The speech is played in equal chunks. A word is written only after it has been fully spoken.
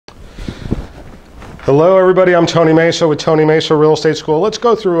Hello everybody, I'm Tony Mesa with Tony Mesa Real Estate School. Let's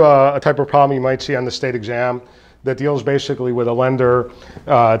go through a type of problem you might see on the state exam that deals basically with a lender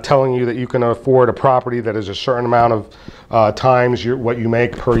telling you that you can afford a property that is a certain amount of times what you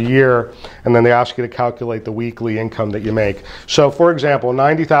make per year, and then they ask you to calculate the weekly income that you make. So for example,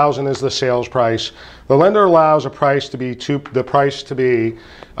 $90,000 is the sales price. The lender allows the price to be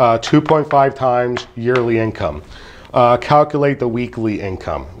 2.5 times yearly income. Calculate the weekly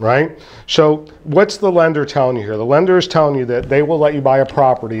income, right? So what's the lender telling you here? The lender is telling you that they will let you buy a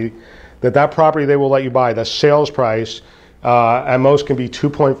property, that property they will let you buy, the sales price at most can be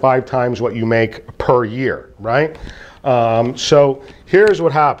 2.5 times what you make per year, right? So here's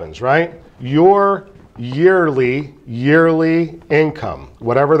what happens, right? Your yearly income,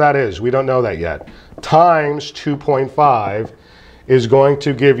 whatever that is, we don't know that yet, times 2.5 is going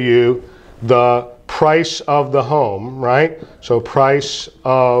to give you the price of the home, right? So price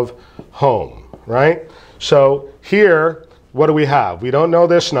of home, right? So here, what do we have? We don't know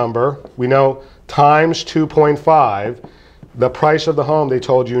this number. We know times 2.5, the price of the home, they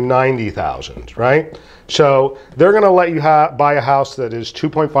told you $90,000, right? So they're gonna let you buy a house that is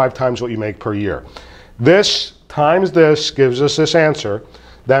 2.5 times what you make per year. This times this gives us this answer.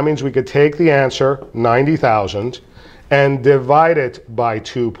 That means we could take the answer, 90,000, and divide it by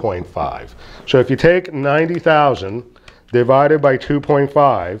 2.5. So if you take 90,000 divided by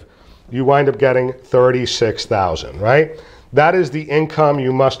 2.5, you wind up getting 36,000, right? That is the income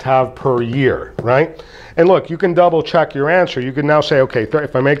you must have per year, right? And look, you can double check your answer. You can now say, okay,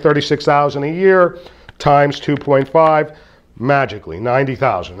 if I make 36,000 a year times 2.5, magically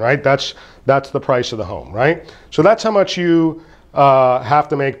 90,000, right? That's the price of the home, right? So that's how much you have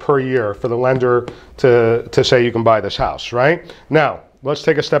to make per year for the lender to say you can buy this house, right? Now, let's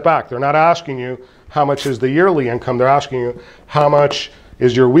take a step back. They're not asking you how much is the yearly income. They're asking you how much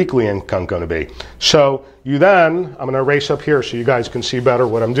is your weekly income going to be. So you then, I'm going to erase up here so you guys can see better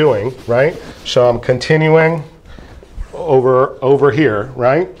what I'm doing, right? So I'm continuing over here,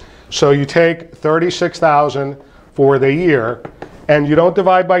 right? So you take 36,000 for the year, and you don't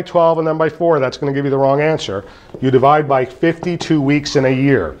divide by 12 and then by 4. That's going to give you the wrong answer. You divide by 52 weeks in a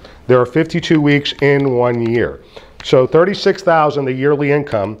year. There are 52 weeks in 1 year. So 36,000, the yearly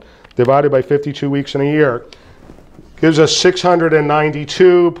income, divided by 52 weeks in a year, gives us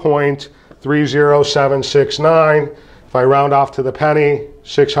 692.30769. If I round off to the penny,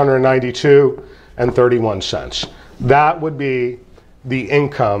 692.31. That would be the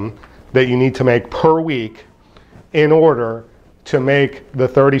income that you need to make per week in order to make the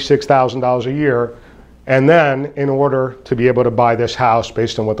 $36,000 a year, and then in order to be able to buy this house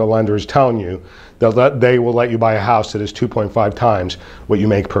based on what the lender is telling you, they will let you buy a house that is 2.5 times what you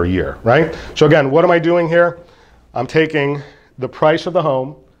make per year, right? So again, what am I doing here? I'm taking the price of the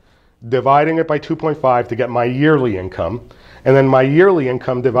home, dividing it by 2.5 to get my yearly income, and then my yearly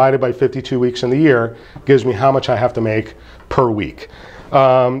income divided by 52 weeks in the year gives me how much I have to make per week.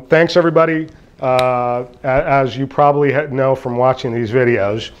 Thanks everybody. As you probably know from watching these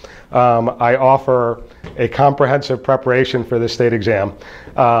videos, I offer a comprehensive preparation for the state exam.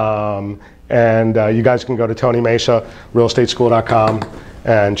 You guys can go to TonyMesaRealEstateSchool.com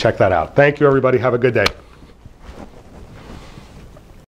and check that out. Thank you everybody. Have a good day.